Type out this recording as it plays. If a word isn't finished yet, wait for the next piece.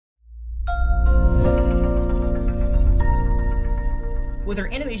With our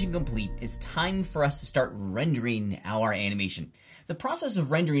animation complete, it's time for us to start rendering our animation. The process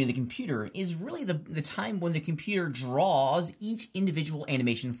of rendering in the computer is really the time when the computer draws each individual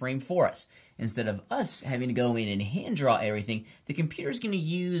animation frame for us. Instead of us having to go in and hand draw everything, the computer is going to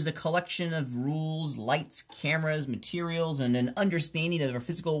use a collection of rules, lights, cameras, materials, and an understanding of our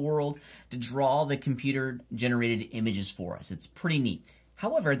physical world to draw the computer-generated images for us. It's pretty neat.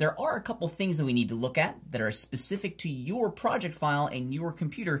 However, there are a couple things that we need to look at that are specific to your project file and your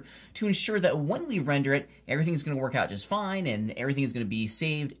computer to ensure that when we render it, everything's going to work out just fine and everything is going to be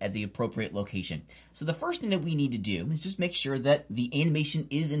saved at the appropriate location. So the first thing that we need to do is just make sure that the animation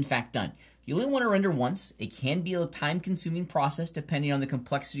is in fact done. You only want to render once. It can be a time-consuming process depending on the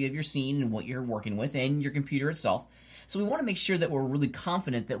complexity of your scene and what you're working with and your computer itself. So we want to make sure that we're really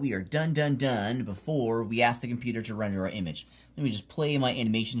confident that we are done before we ask the computer to render our image. Let me just play my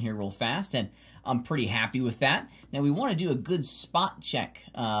animation here real fast, and I'm pretty happy with that. Now we want to do a good spot check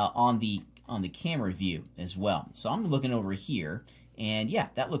on the camera view as well. So I'm looking over here, and yeah,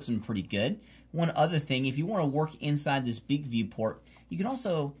 that looks pretty good. One other thing, if you want to work inside this big viewport, you can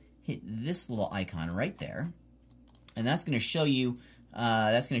also hit this little icon right there, and that's going to show you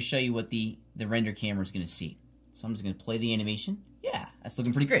what the render camera is going to see. So I'm just going to play the animation. Yeah, that's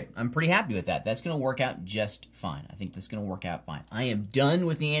looking pretty great. I'm pretty happy with that. That's going to work out just fine. I think that's going to work out fine. I am done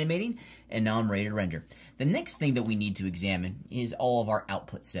with the animating, and now I'm ready to render. The next thing that we need to examine is all of our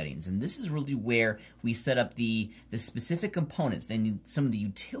output settings, and this is really where we set up the specific components, then some of the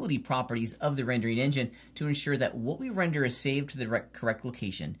utility properties of the rendering engine to ensure that what we render is saved to the correct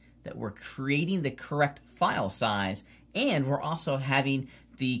location, that we're creating the correct file size, and we're also having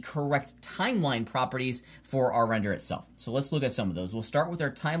the correct timeline properties for our render itself. So let's look at some of those. We'll start with our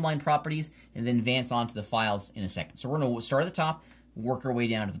timeline properties and then advance on to the files in a second. So we're going to start at the top, work our way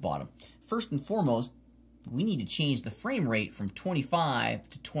down to the bottom. First and foremost, we need to change the frame rate from 25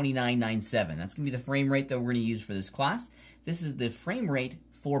 to 2997. That's going to be the frame rate that we're going to use for this class. This is the frame rate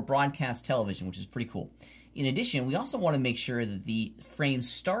for broadcast television, which is pretty cool. In addition, we also want to make sure that the frame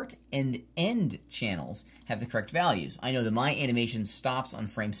start and end channels have the correct values. I know that my animation stops on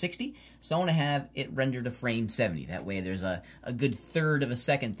frame 60, so I want to have it rendered to frame 70. That way there's a good third of a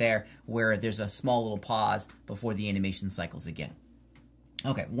second there where there's a small little pause before the animation cycles again.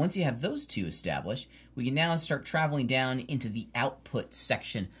 Okay, once you have those two established, we can now start traveling down into the output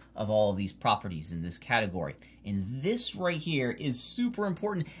section of all of these properties in this category. And this right here is super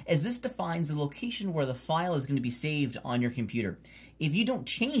important as this defines the location where the file is going to be saved on your computer. If you don't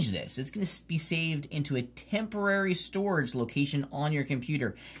change this, it's going to be saved into a temporary storage location on your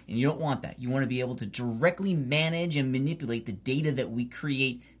computer, and you don't want that. You want to be able to directly manage and manipulate the data that we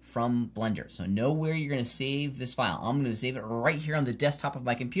create from Blender. So know where you're going to save this file. I'm going to save it right here on the desktop of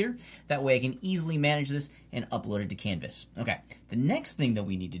my computer. That way I can easily manage this and upload it to Canvas. Okay, the next thing that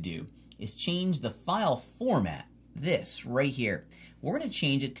we need to do is change the file format. This right here. We're going to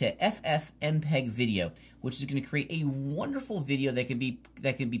change it to FFmpeg video, which is going to create a wonderful video that can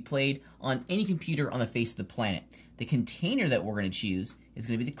be played on any computer on the face of the planet. The container that we're going to choose is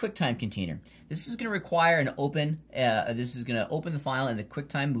going to be the QuickTime container. This is going to require an open. This is going to open the file in the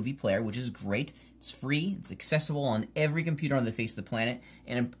QuickTime movie player, which is great. It's free. It's accessible on every computer on the face of the planet,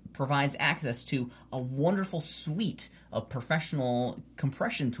 and it provides access to a wonderful suite of professional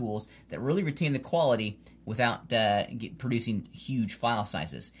compression tools that really retain the quality without producing huge file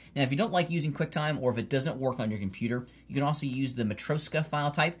sizes. Now, if you don't like using QuickTime or if it doesn't work on your computer, you can also use the Matroska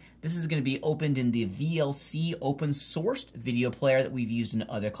file type. This is going to be opened in the VLC open-sourced video player that we've used in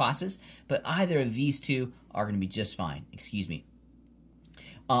other classes, but either of these two are going to be just fine. Excuse me.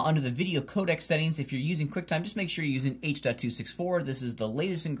 Under the video codec settings, if you're using QuickTime, just make sure you're using H.264. This is the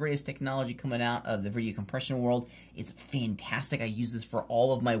latest and greatest technology coming out of the video compression world. It's fantastic. I use this for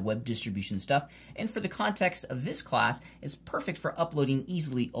all of my web distribution stuff. And for the context of this class, it's perfect for uploading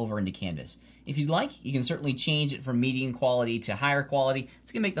easily over into Canvas. If you'd like, you can certainly change it from medium quality to higher quality.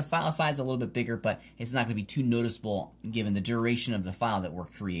 It's going to make the file size a little bit bigger, but it's not going to be too noticeable given the duration of the file that we're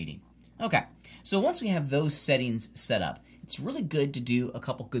creating. Okay, so once we have those settings set up, it's really good to do a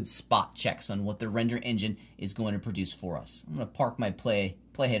couple good spot checks on what the render engine is going to produce for us. I'm going to park my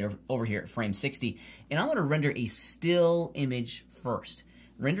playhead over here at frame 60, and I'm going to render a still image first.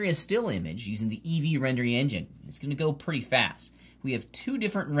 Rendering a still image using the Eevee rendering engine, it's going to go pretty fast. We have two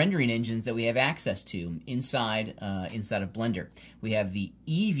different rendering engines that we have access to inside of Blender. We have the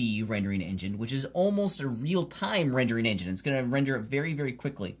Eevee rendering engine, which is almost a real-time rendering engine. It's going to render it very, very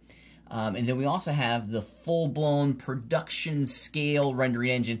quickly. And then we also have the full-blown production scale rendering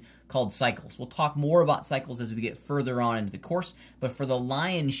engine called Cycles. We'll talk more about Cycles as we get further on into the course, but for the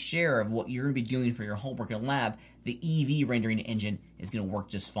lion's share of what you're going to be doing for your homework in lab, the EV rendering engine is going to work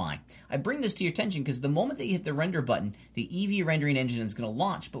just fine. I bring this to your attention because the moment that you hit the render button, the EV rendering engine is going to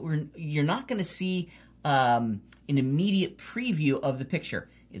launch, but you're not going to see an immediate preview of the picture.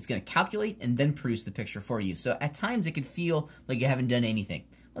 It's going to calculate and then produce the picture for you. So at times it could feel like you haven't done anything.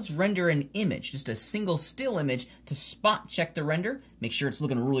 Let's render an image, just a single still image, to spot check the render, make sure it's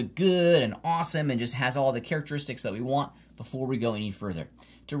looking really good and awesome and just has all the characteristics that we want before we go any further.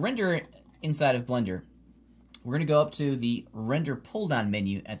 To render inside of Blender, we're going to go up to the render pull down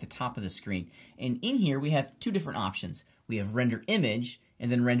menu at the top of the screen. And in here we have two different options. We have render image and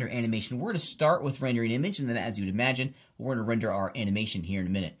then render animation. We're going to start with rendering image, and then as you would imagine, we're going to render our animation here in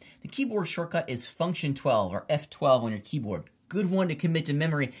a minute. The keyboard shortcut is Function 12 or F12 on your keyboard. Good one to commit to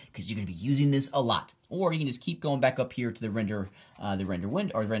memory because you're going to be using this a lot. Or you can just keep going back up here to the render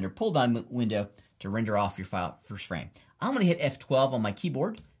window or the render pull down window to render off your file first frame. I'm going to hit F12 on my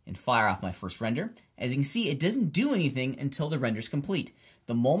keyboard and fire off my first render. As you can see, it doesn't do anything until the render is complete.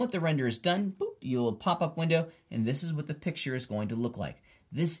 The moment the render is done, boop, you'll pop-up window, and this is what the picture is going to look like.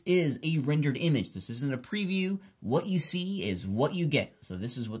 This is a rendered image. This isn't a preview. What you see is what you get. So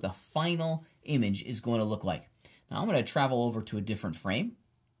this is what the final image is going to look like. Now I'm going to travel over to a different frame,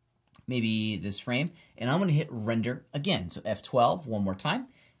 maybe this frame, and I'm going to hit render again. So F12 one more time.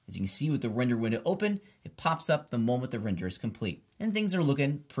 As you can see with the render window open, it pops up the moment the render is complete. And things are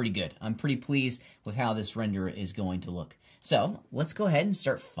looking pretty good. I'm pretty pleased with how this render is going to look. So let's go ahead and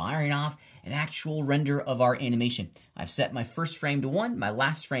start firing off an actual render of our animation. I've set my first frame to 1, my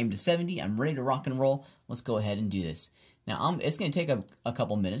last frame to 70. I'm ready to rock and roll. Let's go ahead and do this. Now it's going to take a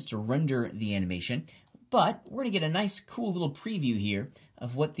couple minutes to render the animation, but we're going to get a nice cool little preview here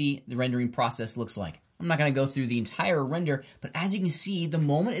of what the rendering process looks like. I'm not going to go through the entire render, but as you can see, the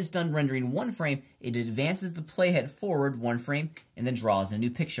moment it's done rendering one frame, it advances the playhead forward one frame and then draws a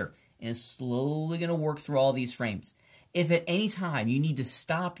new picture. And it's slowly going to work through all these frames. If at any time you need to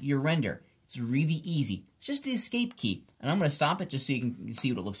stop your render, it's really easy. It's just the escape key. And I'm going to stop it just so you can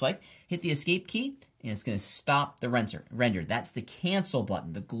see what it looks like. Hit the escape key, and it's going to stop the render. That's the cancel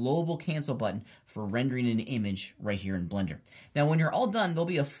button, the global cancel button for rendering an image right here in Blender. Now, when you're all done, there'll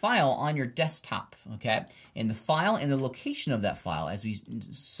be a file on your desktop, okay? And the file and the location of that file, as we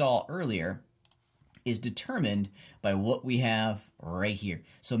saw earlier, is determined by what we have right here.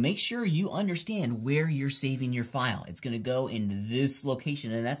 So make sure you understand where you're saving your file. It's going to go in this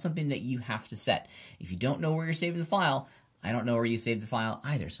location, and that's something that you have to set. If you don't know where you're saving the file, I don't know where you saved the file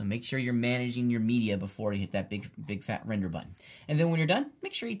either, so make sure you're managing your media before you hit that big fat render button. And then when you're done,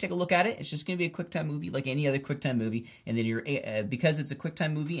 make sure you take a look at it. It's just going to be a QuickTime movie like any other QuickTime movie, and then because it's a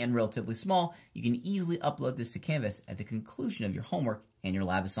QuickTime movie and relatively small, you can easily upload this to Canvas at the conclusion of your homework and your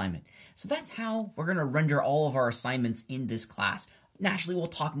lab assignment. So that's how we're going to render all of our assignments in this class. Naturally, we'll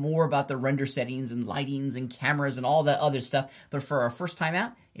talk more about the render settings and lightings and cameras and all that other stuff, but for our first time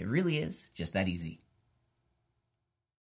out, it really is just that easy.